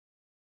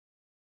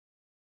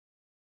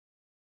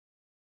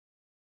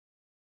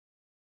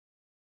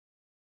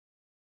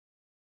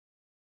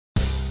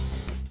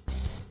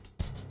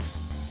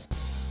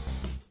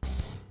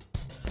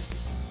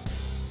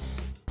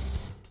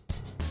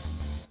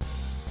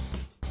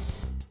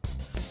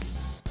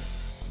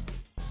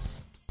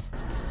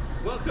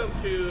Welcome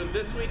to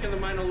This Week in the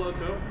Mino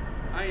Loco.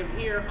 I am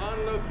here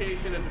on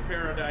location at the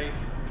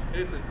Paradise.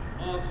 It is an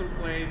awesome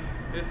place.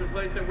 It's a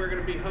place that we're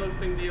going to be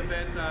hosting the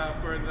event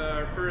for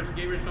the first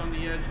Gamers on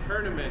the Edge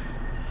tournament.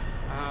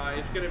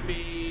 It's going to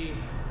be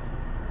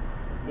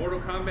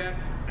Mortal Kombat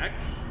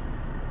X,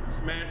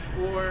 Smash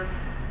 4,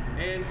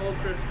 and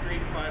Ultra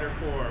Street Fighter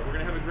 4. We're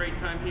going to have a great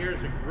time here.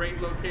 It's a great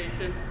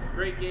location,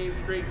 great games,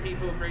 great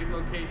people, great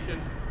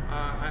location.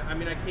 I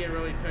mean, I can't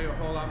really tell you a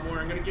whole lot more.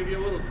 I'm going to give you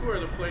a little tour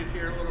of the place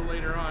here a little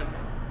later on.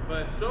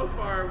 But so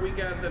far, we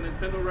got the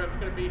Nintendo rep's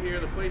going to be here,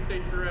 the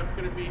PlayStation rep's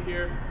going to be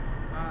here.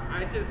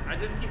 I just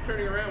keep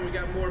turning around. We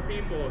got more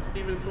people.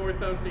 Steven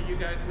Swordthumbs, that you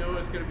guys know,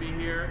 is going to be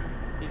here.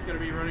 He's going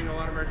to be running a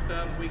lot of our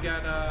stuff. We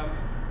got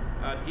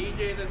a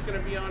DJ that's going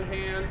to be on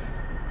hand.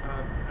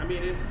 I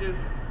mean, it's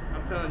just,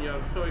 I'm telling you,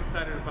 I'm so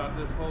excited about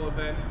this whole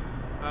event.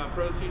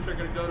 Proceeds are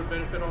going to go to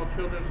benefit All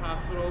Children's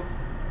Hospital,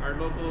 our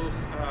local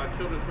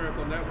Children's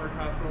Miracle Network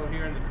hospital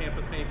here in the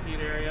Tampa St. Pete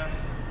area.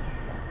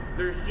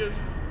 There's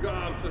just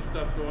gobs of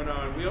stuff going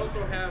on. We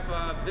also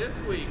have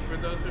this week, for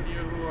those of you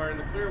who are in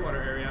the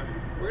Clearwater area,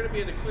 we're going to be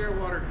in the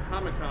Clearwater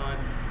Comic-Con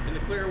in the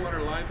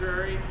Clearwater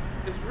Library.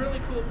 It's a really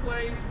cool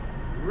place,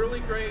 really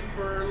great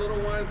for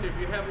little ones. If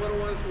you have little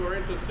ones who are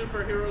into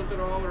superheroes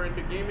at all or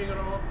into gaming at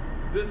all,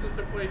 this is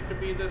the place to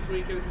be this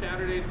weekend.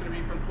 Saturday is going to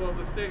be from 12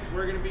 to 6.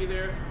 We're going to be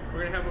there.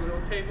 We're going to have a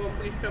little table.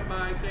 Please come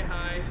by, say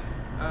hi.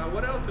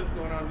 What else is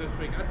going on this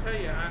week? I tell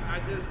you,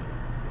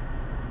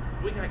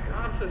 we got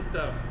gobs of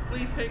stuff.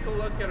 Please take a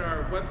look at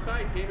our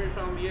website,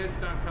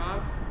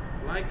 gamersontheedge.com.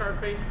 Like our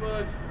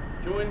Facebook,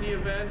 join the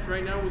events.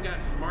 Right now we got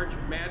some March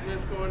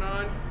Madness going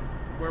on,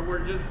 where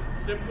we're just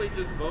simply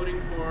voting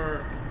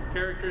for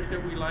characters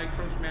that we like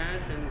from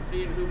Smash and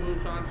seeing who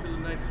moves on to the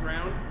next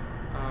round.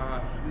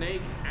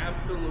 Snake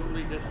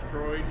absolutely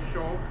destroyed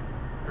Shulk.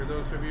 For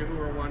those of you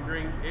who are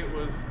wondering, it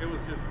was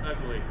just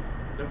ugly.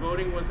 The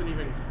voting wasn't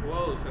even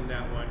close in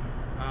that one.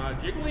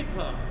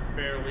 Jigglypuff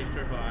barely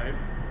survived,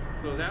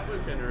 so that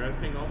was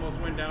interesting. Almost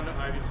went down to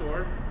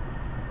Ivysaur.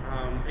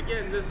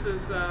 Again, this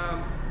is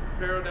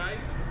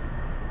Paradise.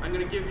 I'm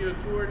going to give you a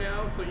tour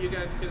now so you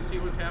guys can see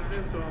what's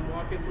happening. So I'm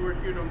walking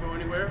towards you, don't go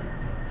anywhere.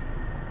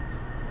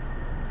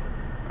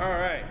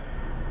 Alright.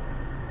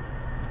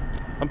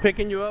 I'm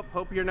picking you up,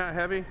 hope you're not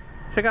heavy.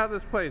 Check out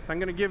this place. I'm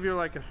going to give you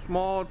like a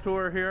small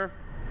tour here.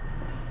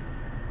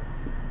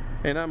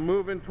 And I'm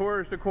moving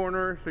towards the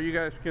corner so you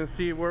guys can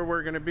see where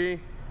we're going to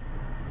be.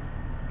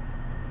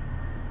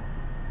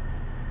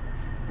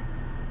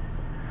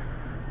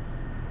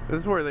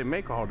 This is where they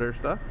make all their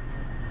stuff.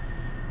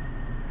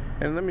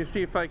 And let me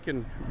see if I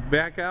can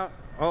back out.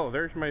 Oh,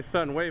 there's my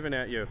son waving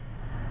at you.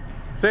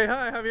 Say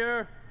hi,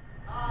 Javier.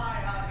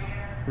 Hi,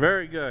 Javier.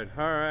 Very good.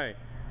 All right.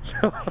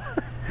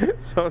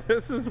 So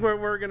this is where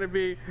we're going to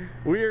be.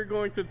 We are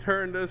going to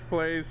turn this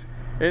place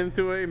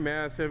into a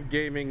massive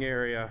gaming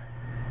area.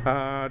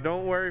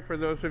 Don't worry, for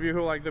those of you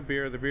who like the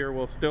beer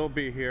will still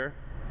be here.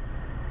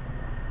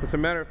 As a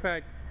matter of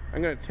fact,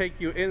 I'm going to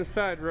take you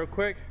inside real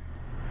quick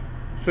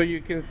so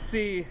you can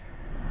see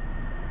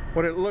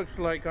what it looks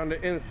like on the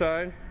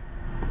inside.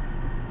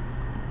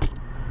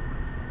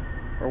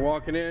 We're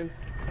walking in.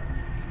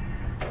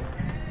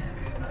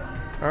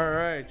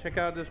 Alright, check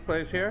out this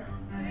place here.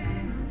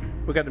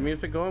 We got the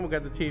music going, we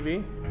got the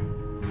TV.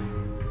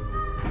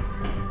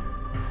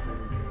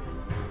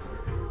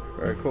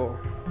 Very cool.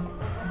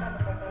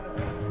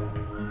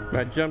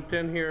 I jumped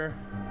in here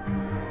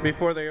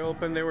before they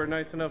opened. They were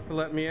nice enough to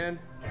let me in.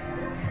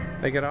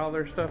 They got all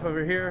their stuff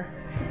over here.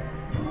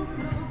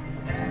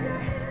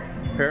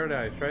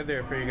 Paradise right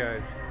there for you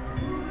guys.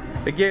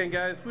 Again,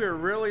 guys, we are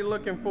really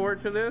looking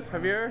forward to this.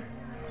 Javier,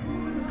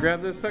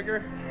 grab this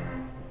sucker.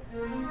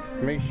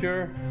 Make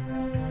sure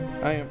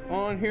I am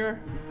on here.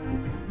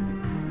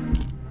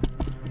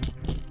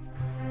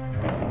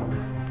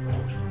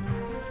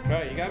 All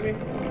right, you got me?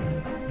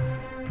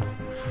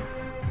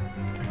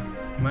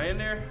 Am I in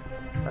there?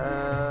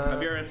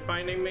 Javier is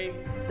finding me.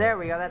 There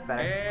we go, that's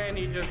better. And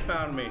he just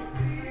found me.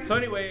 So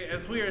anyway,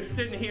 as we are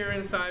sitting here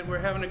inside, we're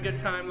having a good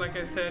time, like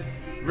I said,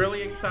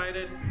 really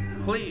excited.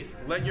 Please,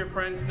 let your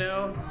friends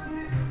know.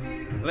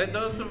 Let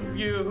those of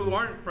you who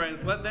aren't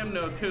friends, let them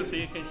know too, so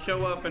you can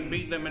show up and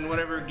beat them in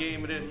whatever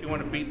game it is you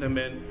want to beat them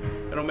in.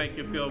 It'll make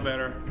you feel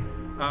better.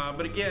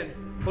 But again,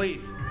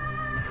 please,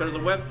 go to the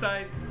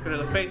website, go to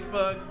the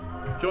Facebook,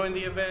 join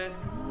the event.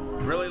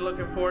 Really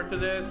looking forward to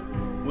this.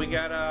 We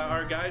got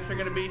our guys are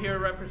going to be here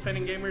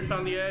representing Gamers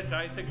on the Edge.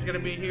 Isaac's going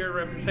to be here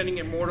representing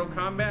in Mortal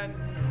Kombat.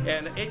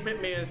 And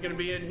 8-Bit Man is going to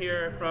be in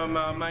here from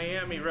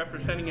Miami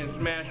representing in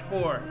Smash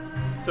 4.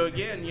 So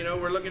again, you know,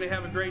 we're looking to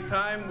have a great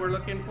time. We're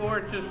looking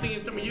forward to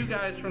seeing some of you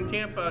guys from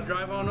Tampa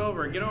drive on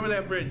over. Get over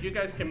that bridge. You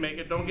guys can make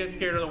it. Don't get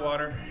scared of the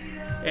water.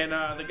 And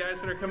the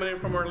guys that are coming in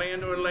from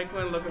Orlando and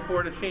Lakeland, looking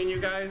forward to seeing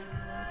you guys.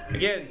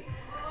 Again,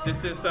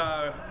 this is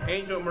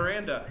Angel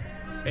Miranda,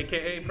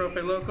 aka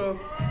Profe Loco.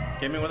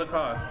 Give me with a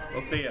cause.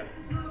 We'll see ya.